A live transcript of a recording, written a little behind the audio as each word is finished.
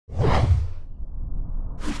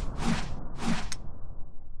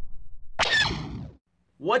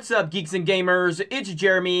What's up, geeks and gamers? It's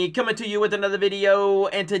Jeremy coming to you with another video,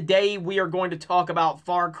 and today we are going to talk about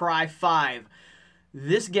Far Cry 5.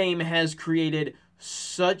 This game has created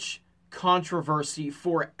such controversy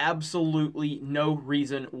for absolutely no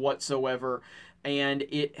reason whatsoever, and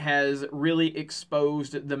it has really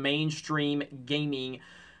exposed the mainstream gaming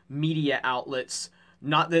media outlets.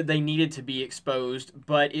 Not that they needed to be exposed,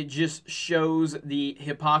 but it just shows the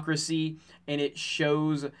hypocrisy, and it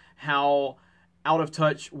shows how out of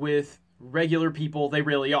touch with regular people they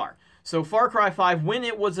really are. So Far Cry 5, when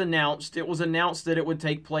it was announced that it would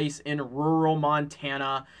take place in rural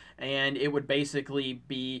Montana, and it would basically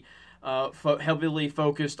be heavily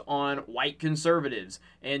focused on white conservatives.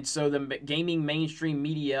 And so the gaming mainstream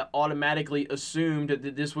media automatically assumed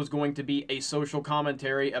that this was going to be a social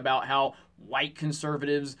commentary about how white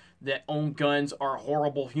conservatives that own guns are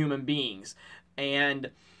horrible human beings. And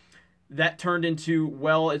that turned into,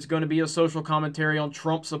 well, it's going to be a social commentary on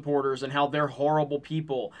Trump supporters and how they're horrible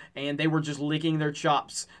people, and they were just licking their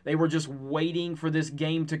chops. They were just waiting for this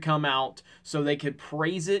game to come out so they could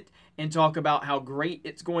praise it and talk about how great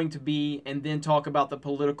it's going to be, and then talk about the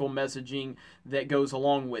political messaging that goes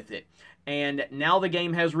along with it. And now the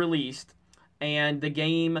game has released, and the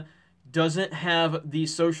game doesn't have the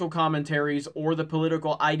social commentaries or the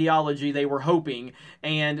political ideology they were hoping,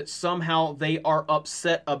 and somehow they are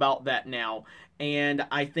upset about that now. And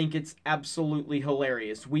I think it's absolutely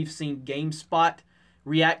hilarious. We've seen GameSpot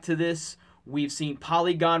react to this. We've seen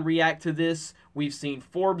Polygon react to this. We've seen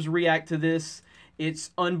Forbes react to this.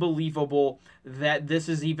 It's unbelievable that this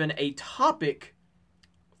is even a topic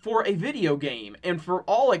for a video game. And for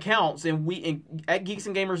all accounts, and at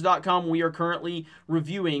geeksandgamers.com, we are currently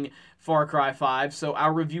reviewing Far Cry 5, so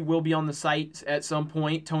our review will be on the site at some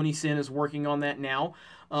point. Tony Sin is working on that now.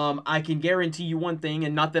 I can guarantee you one thing,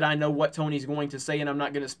 and not that I know what Tony's going to say, and I'm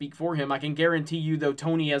not going to speak for him. I can guarantee you, though,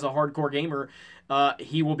 Tony, as a hardcore gamer,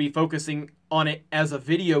 he will be focusing on it as a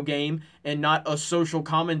video game and not a social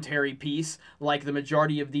commentary piece like the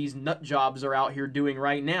majority of these nut jobs are out here doing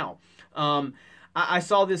right now. I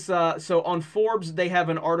saw this, so on Forbes, they have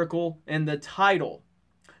an article, and the title,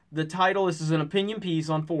 this is an opinion piece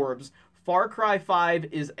on Forbes, Far Cry 5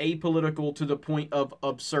 is apolitical to the point of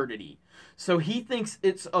absurdity. So he thinks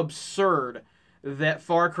it's absurd that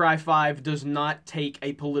Far Cry 5 does not take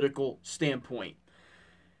a political standpoint.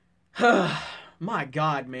 My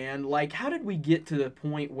God, man, like, how did we get to the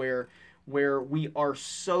point where we are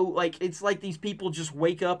so, like, it's like these people just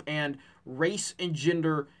wake up and race and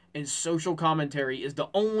gender and social commentary is the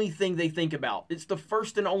only thing they think about. It's the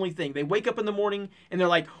first and only thing. They wake up in the morning and they're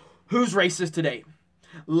like, who's racist today?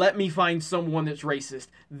 Let me find someone that's racist.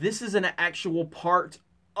 This is an actual part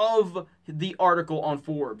of the article on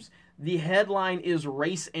Forbes. The headline is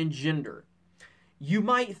race and gender. You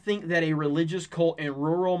might think that a religious cult in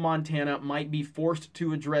rural Montana might be forced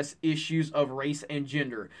to address issues of race and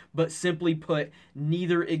gender, but simply put,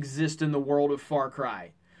 neither exist in the world of Far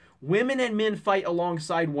Cry. Women and men fight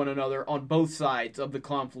alongside one another on both sides of the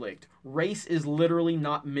conflict. Race is literally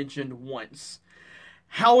not mentioned once.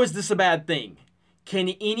 How is this a bad thing? Can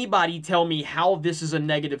anybody tell me how this is a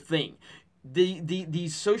negative thing?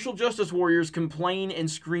 These social justice warriors complain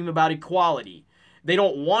and scream about equality. They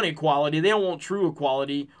don't want equality. They don't want true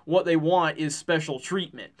equality. What they want is special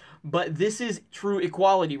treatment. But this is true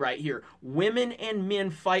equality right here. Women and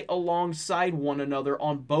men fight alongside one another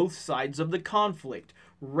on both sides of the conflict.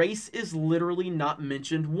 Race is literally not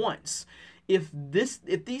mentioned once. If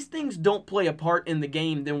these things don't play a part in the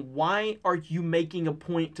game, then why are you making a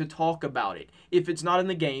point to talk about it? If it's not in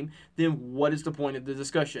the game, then what is the point of the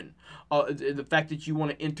discussion? The fact that you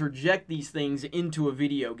want to interject these things into a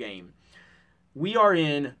video game. We are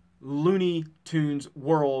in Looney Tunes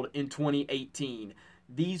world in 2018.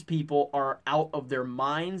 These people are out of their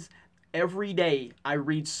minds. Every day I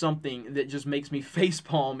read something that just makes me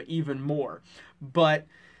facepalm even more. But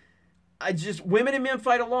women and men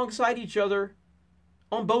fight alongside each other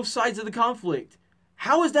on both sides of the conflict.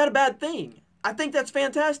 How is that a bad thing? I think that's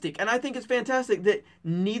fantastic. And I think it's fantastic that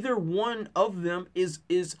neither one of them is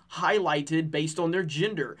highlighted based on their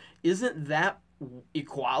gender. Isn't that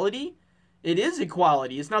equality? It is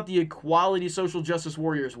equality. It's not the equality social justice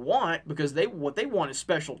warriors want, because what they want is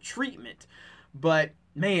special treatment. But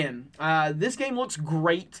man, this game looks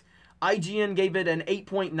great. IGN gave it an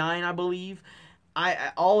 8.9, I believe.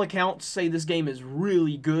 All accounts say this game is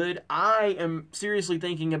really good. I am seriously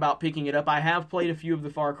thinking about picking it up. I have played a few of the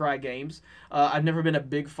Far Cry games. I've never been a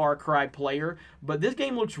big Far Cry player, but this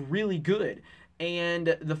game looks really good.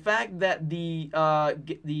 And the fact that the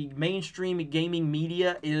mainstream gaming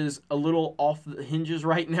media is a little off the hinges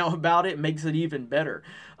right now about it makes it even better.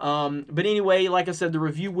 But anyway, like I said, the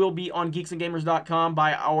review will be on geeksandgamers.com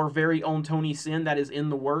by our very own Tony Sin. That is in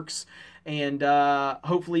the works. And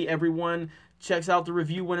hopefully everyone checks out the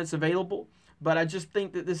review when it's available. But I just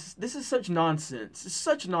think that this is such nonsense. It's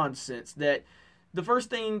such nonsense that the first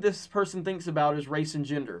thing this person thinks about is race and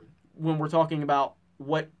gender when we're talking about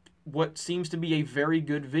what seems to be a very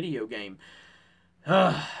good video game.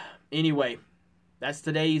 Anyway, that's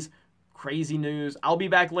today's crazy news. I'll be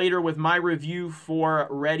back later with my review for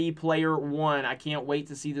Ready Player One. I can't wait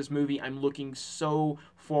to see this movie. I'm looking so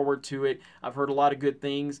forward to it. I've heard a lot of good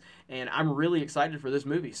things, and I'm really excited for this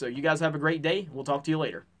movie. So you guys have a great day. We'll talk to you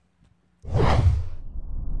later.